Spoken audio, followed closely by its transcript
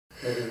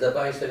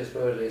Zdawałeś sobie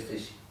sprawę, że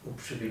jesteś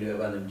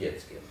uprzywilejowanym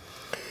dzieckiem?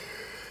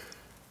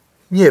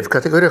 Nie, w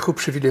kategoriach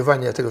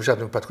uprzywilejowania tego w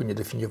żadnym wypadku nie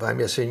definiowałem.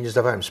 Ja sobie nie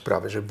zdawałem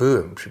sprawy, że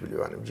byłem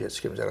uprzywilejowanym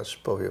dzieckiem. Zaraz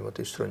powiem o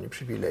tej stronie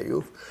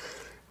przywilejów.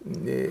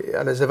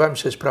 Ale zdawałem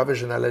sobie sprawę,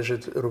 że należę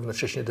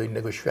równocześnie do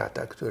innego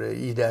świata, który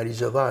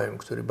idealizowałem,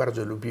 który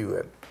bardzo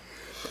lubiłem.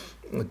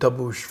 To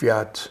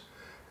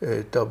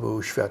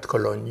był świat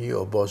kolonii,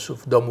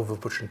 obozów, domów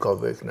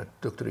wypoczynkowych,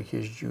 do których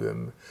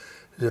jeździłem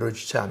z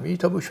rodzicami. I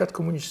to był świat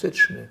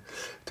komunistyczny.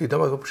 W tych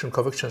domach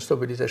wypoczynkowych często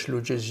byli też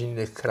ludzie z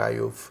innych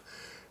krajów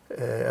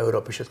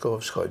Europy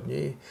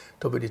Środkowo-Wschodniej.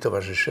 To byli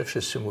towarzysze,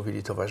 wszyscy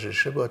mówili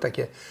towarzysze. Była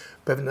taka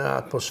pewna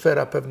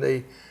atmosfera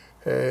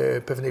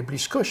pewnej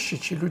bliskości.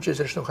 Ci ludzie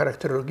zresztą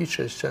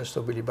charakterologicznie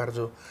często byli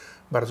bardzo,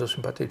 bardzo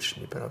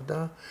sympatyczni,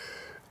 prawda?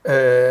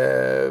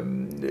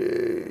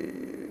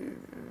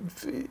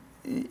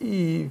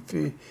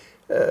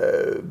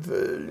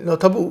 No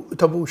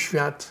to był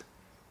świat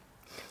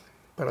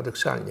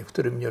paradoksalnie, w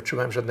którym nie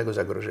odczuwałem żadnego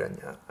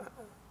zagrożenia,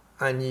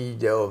 ani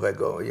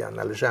ideowego, ja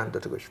należałem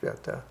do tego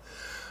świata,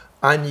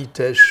 ani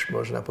też,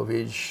 można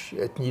powiedzieć,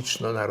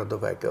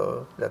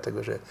 etniczno-narodowego,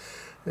 dlatego że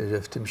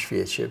w tym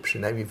świecie,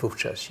 przynajmniej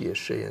wówczas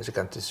jeszcze język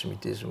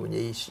antysemityzmu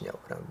nie istniał,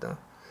 prawda?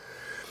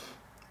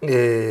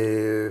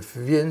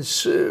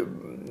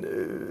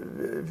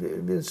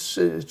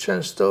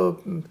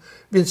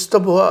 Więc to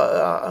było,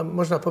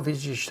 można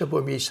powiedzieć, to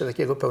było miejsce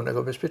takiego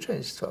pełnego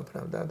bezpieczeństwa,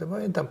 prawda?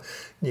 Pamiętam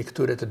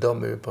niektóre te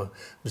domy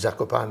w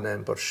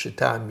Zakopanem, pod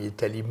szczytami,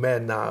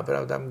 Telimena,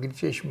 prawda?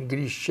 Gdzieś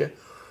mgliście,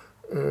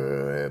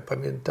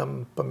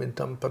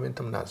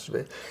 pamiętam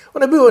nazwy.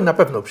 One były na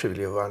pewno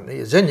uprzywilejowane,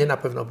 jedzenie na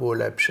pewno było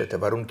lepsze, te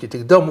warunki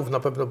tych domów na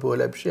pewno były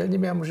lepsze. Ja nie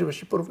miałem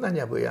możliwości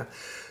porównania, bo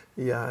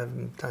ja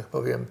tak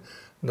powiem,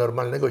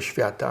 normalnego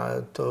świata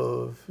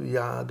to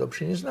ja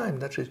dobrze nie znałem.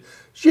 Znaczy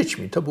z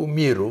dziećmi, to był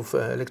Mirów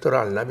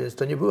elektoralna, więc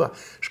to nie była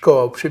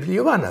szkoła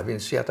uprzywilejowana,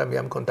 więc ja tam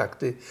miałem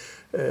kontakty,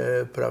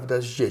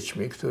 prawda, z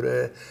dziećmi,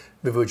 które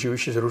wywodziły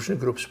się z różnych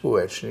grup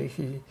społecznych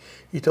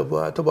i to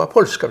była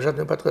Polska. W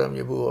żadnym wypadku tam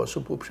nie było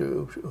osób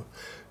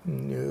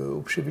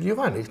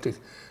uprzywilejowanych.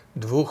 Tych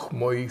dwóch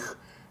moich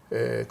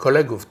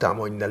kolegów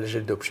tam, oni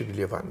należeli do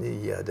uprzywilejowanych.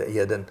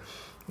 Jeden,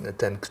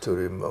 ten,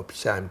 którym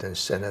opisałem tę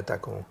scenę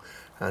taką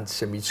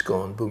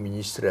antysemicką, on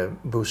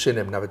był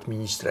synem nawet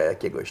ministra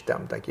jakiegoś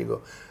tam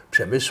takiego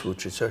przemysłu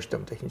czy coś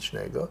tam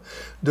technicznego.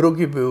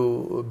 Drugi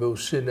był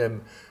synem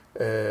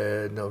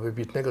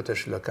wybitnego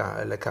też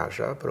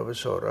lekarza,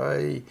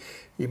 profesora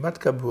i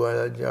matka była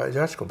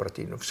działaczką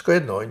partyjną. Wszystko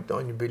jedno,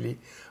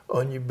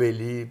 oni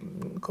byli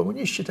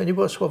komuniści, to nie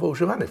było słowo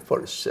używane w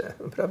Polsce,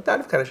 prawda?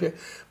 Ale w każdym razie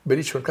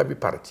byli członkami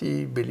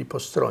partii, byli po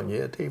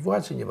stronie tej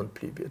władzy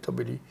niewątpliwie.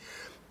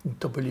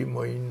 To byli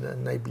moi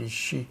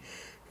najbliżsi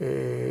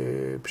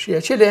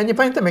przyjaciele. Ja nie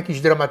pamiętam jakichś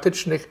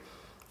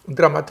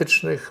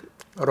dramatycznych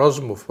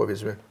rozmów,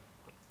 powiedzmy,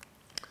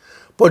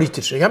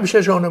 politycznych. Ja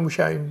myślę, że one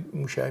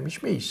musiały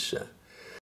mieć miejsce.